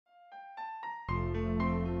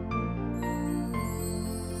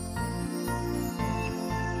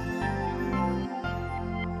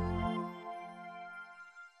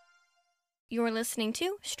You're listening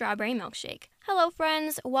to Strawberry Milkshake. Hello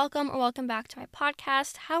friends, welcome back to my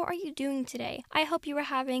podcast. How are you doing today? I hope you are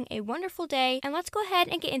having a wonderful day, and let's go ahead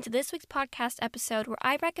and get into this week's podcast episode where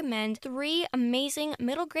I recommend 3 amazing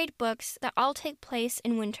middle grade books that all take place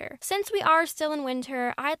in winter. Since we are still in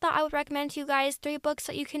winter, I thought I would recommend to you guys 3 books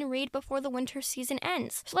that you can read before the winter season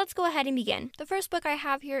ends. So let's go ahead and begin. The first book I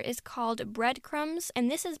have here is called Breadcrumbs,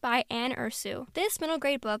 and this is by Anne Ursu. This middle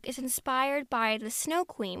grade book is inspired by The Snow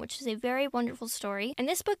Queen, which is a very wonderful story, and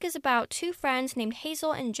this book is about 2 friends named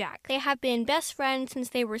Hazel and Jack. They have been best friends since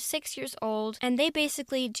they were 6 years old, and they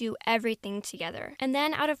basically do everything together. And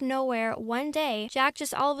then out of nowhere, one day, Jack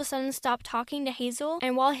just all of a sudden stopped talking to Hazel,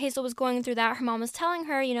 and while Hazel was going through that, her mom was telling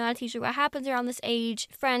her, that's usually what happens around this age.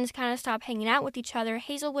 Friends kind of stop hanging out with each other.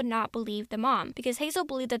 Hazel would not believe the mom, because Hazel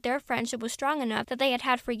believed that their friendship was strong enough that they had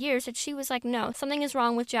had for years that she was like, no, something is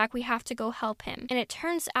wrong with Jack, we have to go help him. And it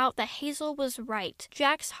turns out that Hazel was right.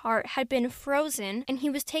 Jack's heart had been frozen, and he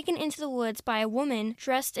was taken into the woods by a woman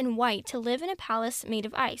dressed in white to live in a palace made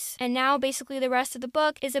of ice. And now basically the rest of the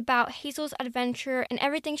book is about Hazel's adventure and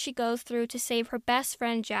everything she goes through to save her best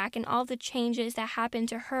friend Jack, and all the changes that happen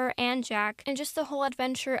to her and Jack, and just the whole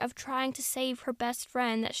adventure of trying to save her best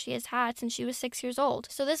friend that she has had since she was 6 years old.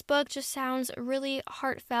 So this book just sounds really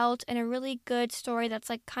heartfelt and a really good story that's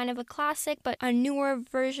like kind of a classic but a newer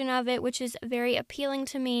version of it, which is very appealing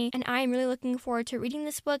to me, and I am really looking forward to reading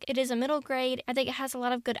this book. It is a middle grade. I think it has a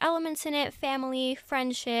lot of good elements in it: family,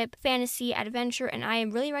 friendship, fantasy, adventure, and I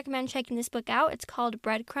really recommend checking this book out. It's called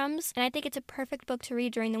Breadcrumbs, and I think it's a perfect book to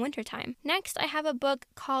read during the winter time. Next, I have a book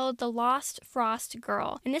called The Lost Frost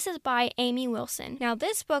Girl, and this is by Amy Wilson. Now,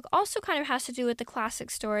 this book also kind of has to do with the classic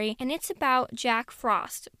story, and it's about Jack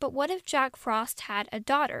Frost. But what if Jack Frost had a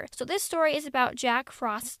daughter? So this story is about Jack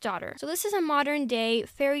Frost's daughter. So this is a modern day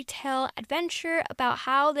fairy tale adventure about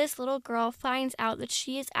how this little girl finds out that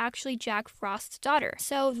she is actually Jack Frost's daughter.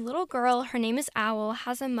 So the little girl, her name is Owl,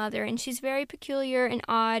 has a mother, and she's very peculiar and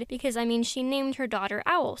odd because, she named her daughter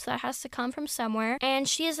Owl, so that has to come from somewhere, and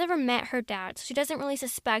she has never met her dad, so she doesn't really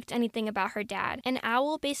suspect anything about her dad. And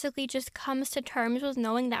Owl basically just comes to terms with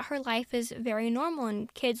knowing that her life is very normal,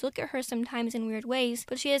 and kids look at her sometimes in weird ways,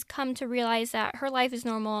 but she has come to realize that her life is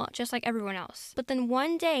normal just like everyone else. But then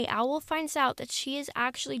one day, Owl finds out that she is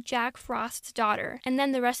actually Jack Frost's daughter, and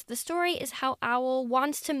then the rest of the story is how Owl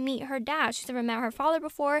wants to meet her dad. She's never met her father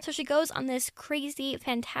before, so she goes on this crazy,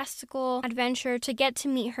 fantastical adventure to get to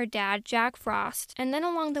meet her dad, Jack Frost. And then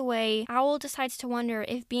along the way, Owl decides to wonder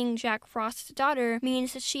if being Jack Frost's daughter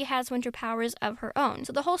means that she has winter powers of her own.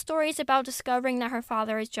 So the whole story is about discovering that her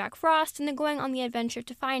father is Jack Frost, and then going on the adventure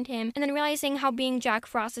to find him, and then realizing how being Jack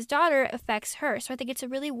Frost's daughter affects her. So I think it's a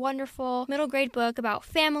really wonderful middle grade book about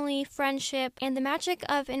family, friendship, and the magic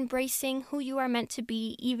of embracing who you are meant to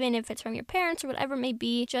be, even if it's from your parents or whatever it may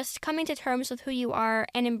be, just coming to terms with who you are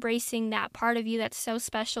and embracing that part of you that's so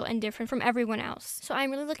special and different from everyone else. So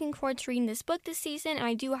I'm really looking forward to reading this book this season, and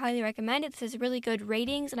I do highly recommend it. This has really good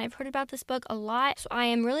ratings, and I've heard about this book a lot, so I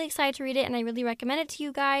am really excited to read it, and I really recommend it to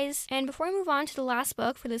you guys. And before we move on to the last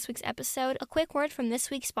book for this week's episode, a quick word from this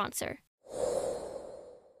week's sponsor.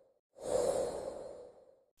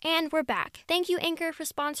 And we're back. Thank you, Anchor, for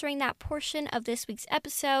sponsoring that portion of this week's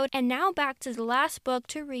episode. And now back to the last book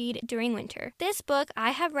to read during winter. This book I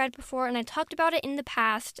have read before, and I talked about it in the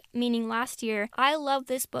past, meaning last year. I love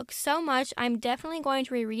this book so much. I'm definitely going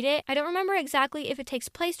to reread it. I don't remember exactly if it takes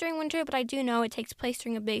place during winter, but I do know it takes place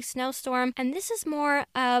during a big snowstorm. And this is more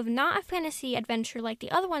of not a fantasy adventure like the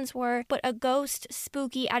other ones were, but a ghost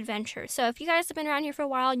spooky adventure. So if you guys have been around here for a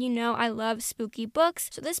while, you know I love spooky books.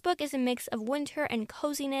 So this book is a mix of winter and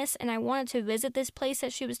coziness, and I wanted to visit this place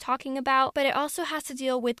that she was talking about, but it also has to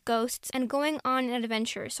deal with ghosts and going on an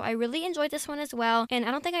adventure. So I really enjoyed this one as well, and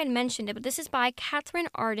I don't think I'd mentioned it, but this is by Catherine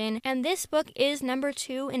Arden, and this book is number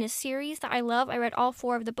 2 in a series that I love. I read all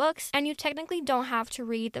 4 of the books, and you technically don't have to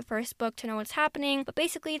read the first book to know what's happening, but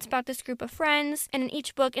basically it's about this group of friends, and in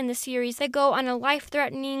each book in the series, they go on a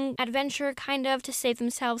life-threatening adventure kind of to save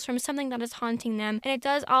themselves from something that is haunting them, and it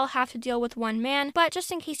does all have to deal with one man. But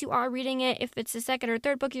just in case you are reading it, if it's the second or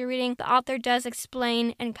third book you're reading, the author does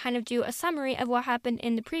explain and kind of do a summary of what happened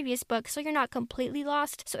in the previous book, so you're not completely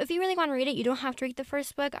lost. So if you really want to read it, you don't have to read the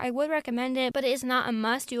first book. I would recommend it, but it is not a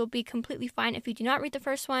must. You will be completely fine if you do not read the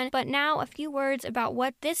first one. But now a few words about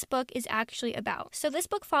what this book is actually about. So this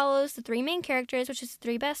book follows the 3 main characters, which is the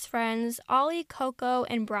 3 best friends, Ollie, Coco,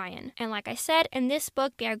 and Brian. And like I said, in this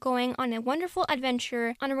book, they are going on a wonderful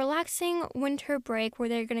adventure on a relaxing winter break where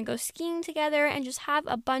they're going to go skiing together and just have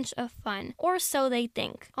a bunch of fun. Or so they think.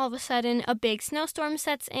 blink. All of a sudden, a big snowstorm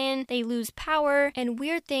sets in, they lose power, and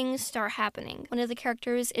weird things start happening. One of the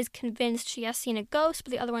characters is convinced she has seen a ghost,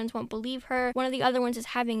 but the other ones won't believe her. One of the other ones is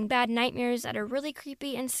having bad nightmares that are really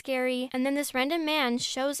creepy and scary. And then this random man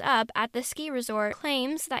shows up at the ski resort,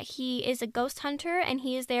 claims that he is a ghost hunter, and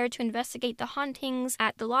he is there to investigate the hauntings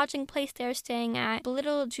at the lodging place they're staying at. But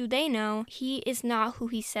little do they know, he is not who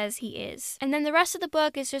he says he is. And then the rest of the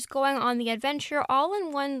book is just going on the adventure all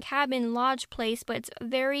in one cabin lodge place, but it's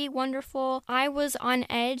very wonderful. I was on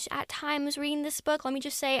edge at times reading this book. Let me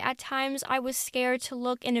just say, at times I was scared to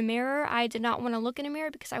look in a mirror. I did not want to look in a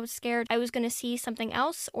mirror because I was scared I was going to see something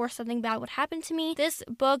else or something bad would happen to me. This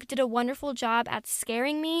book did a wonderful job at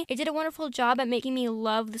scaring me. It did a wonderful job at making me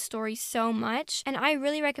love the story so much, and I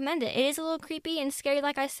really recommend it. It is a little creepy and scary,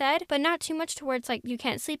 like I said, but not too much to where it's like you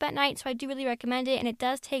can't sleep at night, so I do really recommend it. And it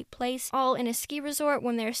does take place all in a ski resort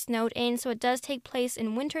when they're snowed in, so it does take place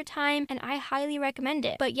in winter time, and I highly recommend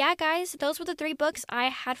it. But yeah, guys, those were the 3 books I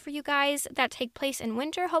had for you guys that take place in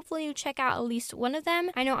winter. Hopefully you check out at least one of them.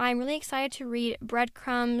 I know I'm really excited to read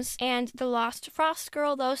Breadcrumbs and The Lost Frost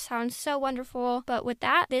Girl. Those sound so wonderful. But with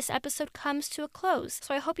that, this episode comes to a close.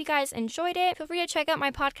 So I hope you guys enjoyed it. Feel free to check out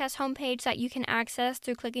my podcast homepage that you can access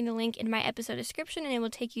through clicking the link in my episode description, and it will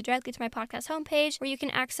take you directly to my podcast homepage where you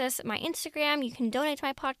can access my Instagram. You can donate to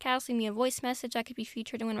my podcast, leave me a voice message that could be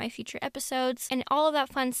featured in one of my future episodes, and all of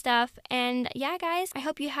that fun stuff. And yeah, guys, I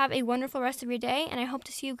hope you have a wonderful rest of your day, and I hope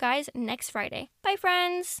to see you guys next Friday. Bye,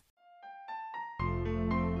 friends!